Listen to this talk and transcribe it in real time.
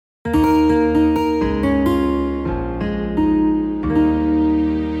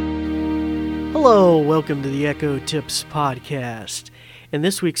Hello, welcome to the Echo Tips Podcast. In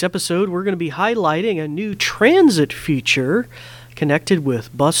this week's episode, we're going to be highlighting a new transit feature connected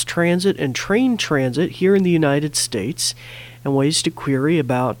with bus transit and train transit here in the United States, and ways to query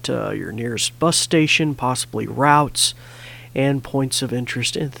about your nearest bus station, possibly routes, and points of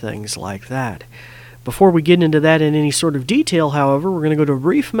interest and things like that. Before we get into that in any sort of detail, however, we're going to go to a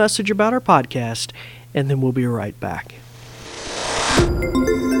brief message about our podcast, and then we'll be right back.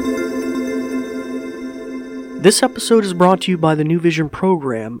 This episode is brought to you by the New Vision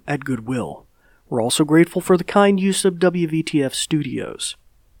program at Goodwill. We're also grateful for the kind use of WVTF Studios.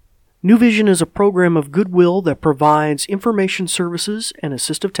 New Vision is a program of Goodwill that provides information services and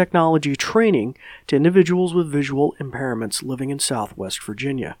assistive technology training to individuals with visual impairments living in Southwest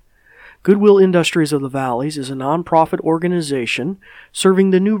Virginia. Goodwill Industries of the Valleys is a nonprofit organization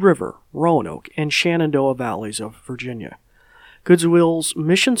serving the New River, Roanoke, and Shenandoah Valleys of Virginia. Goodwill's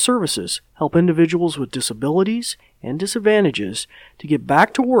mission services help individuals with disabilities and disadvantages to get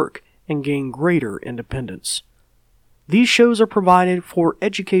back to work and gain greater independence. These shows are provided for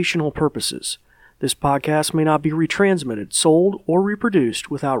educational purposes. This podcast may not be retransmitted, sold, or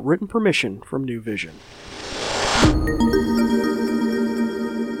reproduced without written permission from New Vision.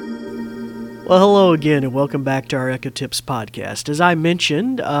 Well, hello again, and welcome back to our Echo Tips Podcast. As I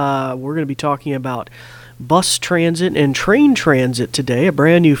mentioned, we're going to be talking about bus transit and train transit today, a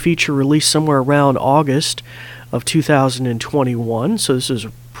brand new feature released somewhere around August of 2021. So this is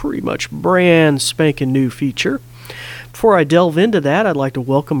a pretty much brand spanking new feature. Before I delve into that, I'd like to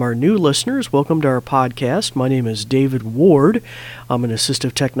welcome our new listeners. Welcome to our podcast. My name is David Ward. I'm an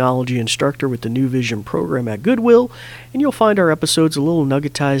assistive technology instructor with the New Vision program at Goodwill, and you'll find our episodes a little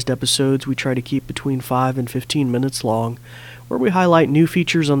nuggetized episodes we try to keep between 5 and 15 minutes long, where we highlight new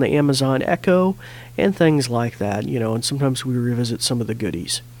features on the Amazon Echo and things like that, and sometimes we revisit some of the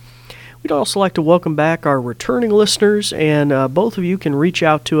goodies. We'd also like to welcome back our returning listeners, and both of you can reach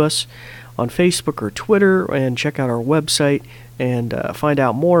out to us on Facebook or Twitter and check out our website and find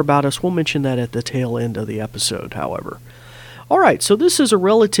out more about us. We'll mention that at the tail end of the episode, however. All right, so this is a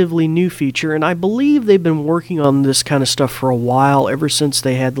relatively new feature, and I believe they've been working on this kind of stuff for a while, ever since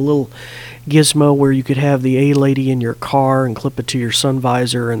they had the little gizmo where you could have the A-Lady in your car and clip it to your sun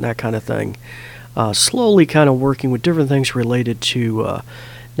visor and that kind of thing. Slowly kind of working with different things related to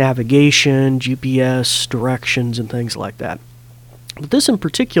navigation, GPS, directions, and things like that. But this in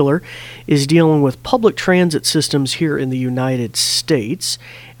particular is dealing with public transit systems here in the United States,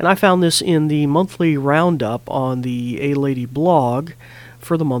 and I found this in the monthly roundup on the A-Lady blog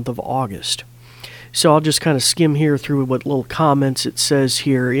for the month of August. So I'll just kind of skim here through what little comments it says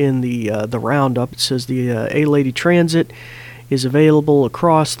here in the roundup. It says the A-Lady Transit is available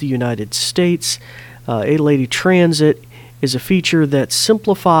across the United States. A-Lady Transit is a feature that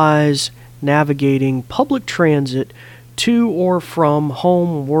simplifies navigating public transit to or from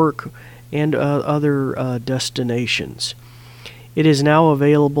home, work, and other destinations. It is now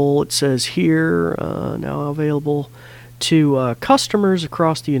available, it says here, now available to customers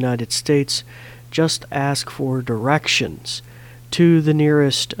across the United States. Just ask for directions to the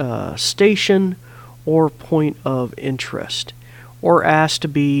nearest station or point of interest, or ask to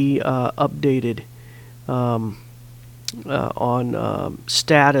be updated on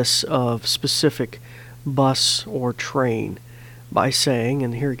status of specific bus or train by saying,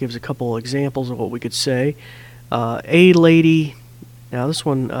 and here it gives a couple examples of what we could say. A-Lady, now this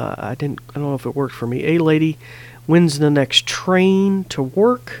one I don't know if it worked for me. A-Lady wins the next train to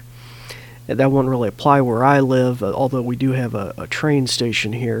work. That won't really apply where I live, although we do have a train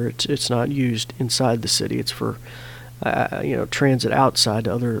station here. It's not used inside the city. It's for transit outside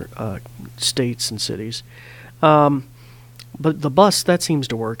to other states and cities. But the bus, that seems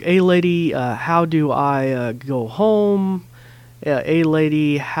to work. A-Lady, how do I go home?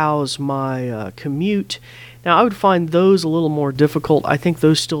 A-Lady, how's my commute? Now, I would find those a little more difficult. I think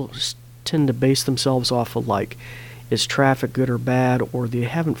those still tend to base themselves off of, is traffic good or bad, or they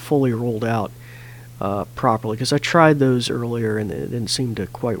haven't fully rolled out properly. Because I tried those earlier, and it didn't seem to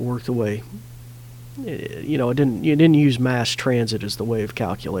quite work the way, you didn't use mass transit as the way of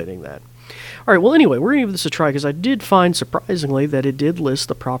calculating that. All right, well, anyway, we're going to give this a try, because I did find, surprisingly, that it did list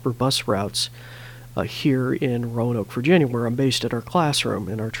the proper bus routes here in Roanoke, Virginia, where I'm based at our classroom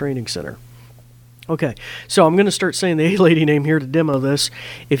in our training center. Okay, so I'm going to start saying the A-Lady name here to demo this.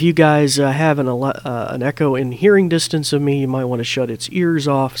 If you guys have an echo in hearing distance of me, you might want to shut its ears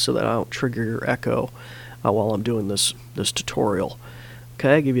off so that I don't trigger your echo while I'm doing this tutorial.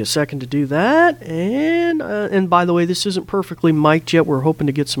 Okay, give you a second to do that. And by the way, this isn't perfectly mic'd yet. We're hoping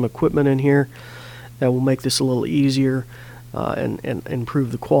to get some equipment in here that will make this a little easier. and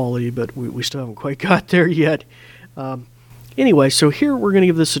improve the quality, but we still haven't quite got there yet. Anyway, so here we're going to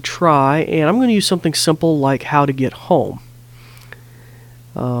give this a try, and I'm going to use something simple like how to get home.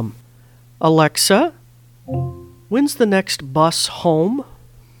 Alexa, when's the next bus home?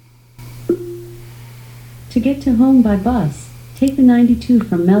 To get to home by bus, take the 92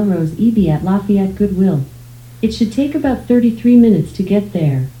 from Melrose EB at Lafayette Goodwill. It should take about 33 minutes to get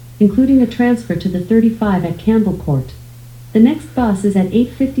there, including a transfer to the 35 at Campbell Court. The next bus is at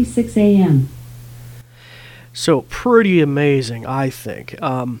 8:56 a.m. So pretty amazing, I think.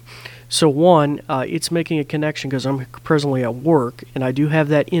 So one, it's making a connection because I'm presently at work, and I do have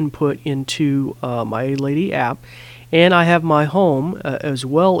that input into my A-Lady app, and I have my home as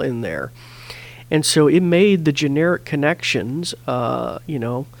well in there. And so it made the generic connections, of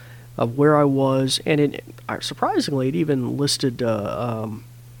where I was, and surprisingly, it even listed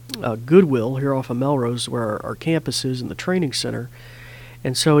Goodwill here off of Melrose, where our campus is, in the training center.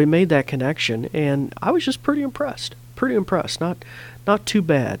 And so it made that connection, and I was just pretty impressed. Not too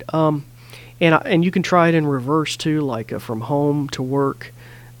bad. And you can try it in reverse too, like from home to work,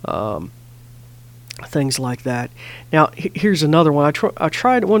 things like that. Now here's another one. I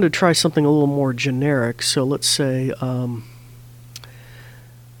wanted to try something a little more generic. So let's say,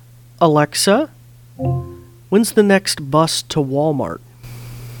 Alexa, when's the next bus to Walmart?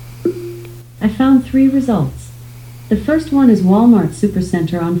 I found 3 results. The first one is Walmart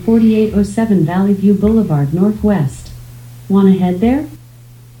Supercenter on 4807 Valley View Boulevard Northwest. Want to head there?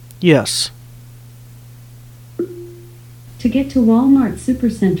 Yes. To get to Walmart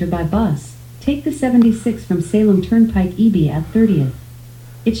Supercenter by bus, take the 76 from Salem Turnpike EB at 30th.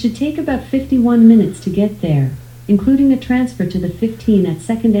 It should take about 51 minutes to get there, including a transfer to the 15 at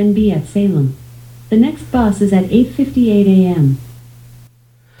 2nd NB at Salem. The next bus is at 8:58 a.m.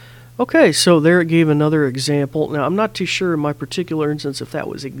 Okay, so there it gave another example. Now, I'm not too sure in my particular instance if that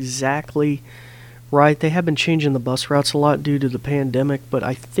was exactly right. They have been changing the bus routes a lot due to the pandemic, but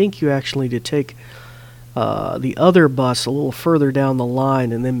I think you actually need to take the other bus a little further down the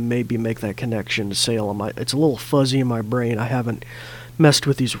line and then maybe make that connection to Salem. It's a little fuzzy in my brain. I haven't messed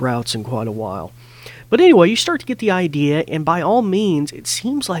with these routes in quite a while. But anyway, you start to get the idea, and by all means, it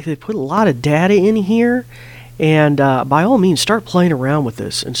seems like they put a lot of data in here. And by all means, start playing around with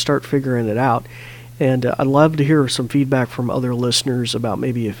this and start figuring it out. And I'd love to hear some feedback from other listeners about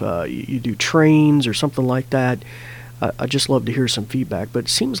maybe if you do trains or something like that. I'd just love to hear some feedback. But it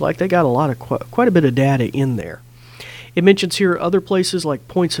seems like they got a lot of quite a bit of data in there. It mentions here other places like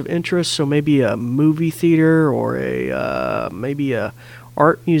points of interest, so maybe a movie theater or maybe a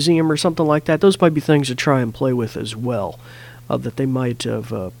art museum or something like that. Those might be things to try and play with as well that they might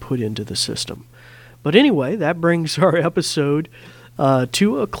have put into the system. But anyway, that brings our episode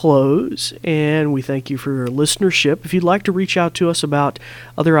to a close, and we thank you for your listenership. If you'd like to reach out to us about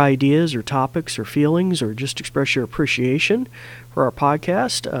other ideas or topics or feelings, or just express your appreciation for our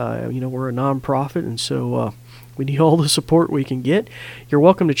podcast, we're a nonprofit, and so we need all the support we can get. You're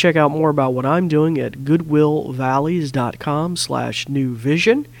welcome to check out more about what I'm doing at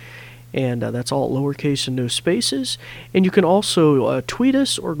goodwillvalleys.com/newvision. And that's all lowercase and no spaces. And you can also tweet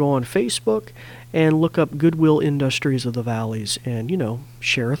us or go on Facebook and look up Goodwill Industries of the Valleys and,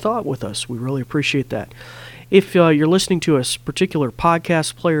 share a thought with us. We really appreciate that. If you're listening to a particular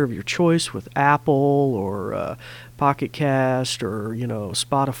podcast player of your choice with Apple or Pocket Cast or,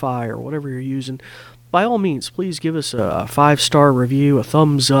 Spotify or whatever you're using, by all means, please give us a 5-star review, a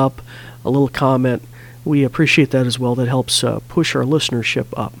thumbs up, a little comment. We appreciate that as well. That helps push our listenership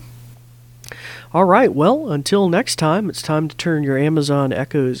up. All right, well, until next time, it's time to turn your Amazon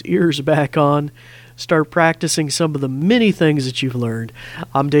Echo's ears back on. Start practicing some of the many things that you've learned.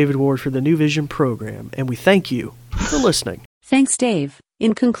 I'm David Ward for the New Vision program, and we thank you for listening. Thanks, Dave.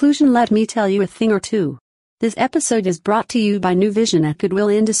 In conclusion, let me tell you a thing or two. This episode is brought to you by New Vision at Goodwill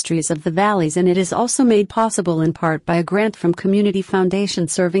Industries of the Valleys, and it is also made possible in part by a grant from Community Foundation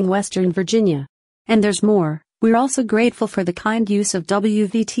serving Western Virginia. And there's more. We're also grateful for the kind use of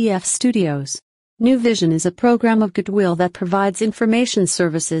WVTF Studios. New Vision is a program of Goodwill that provides information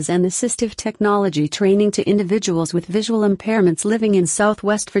services and assistive technology training to individuals with visual impairments living in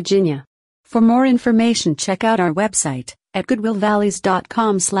Southwest Virginia. For more information, check out our website at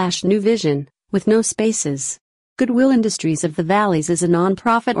goodwillvalleys.com/newvision, with no spaces. Goodwill Industries of the Valleys is a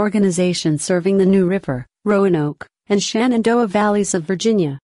nonprofit organization serving the New River, Roanoke, and Shenandoah Valleys of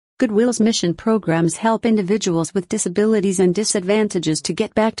Virginia. Goodwill's mission programs help individuals with disabilities and disadvantages to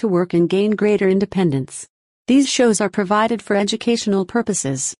get back to work and gain greater independence. These shows are provided for educational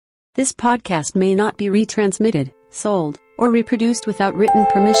purposes. This podcast may not be retransmitted, sold, or reproduced without written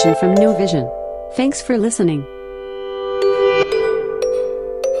permission from New Vision. Thanks for listening.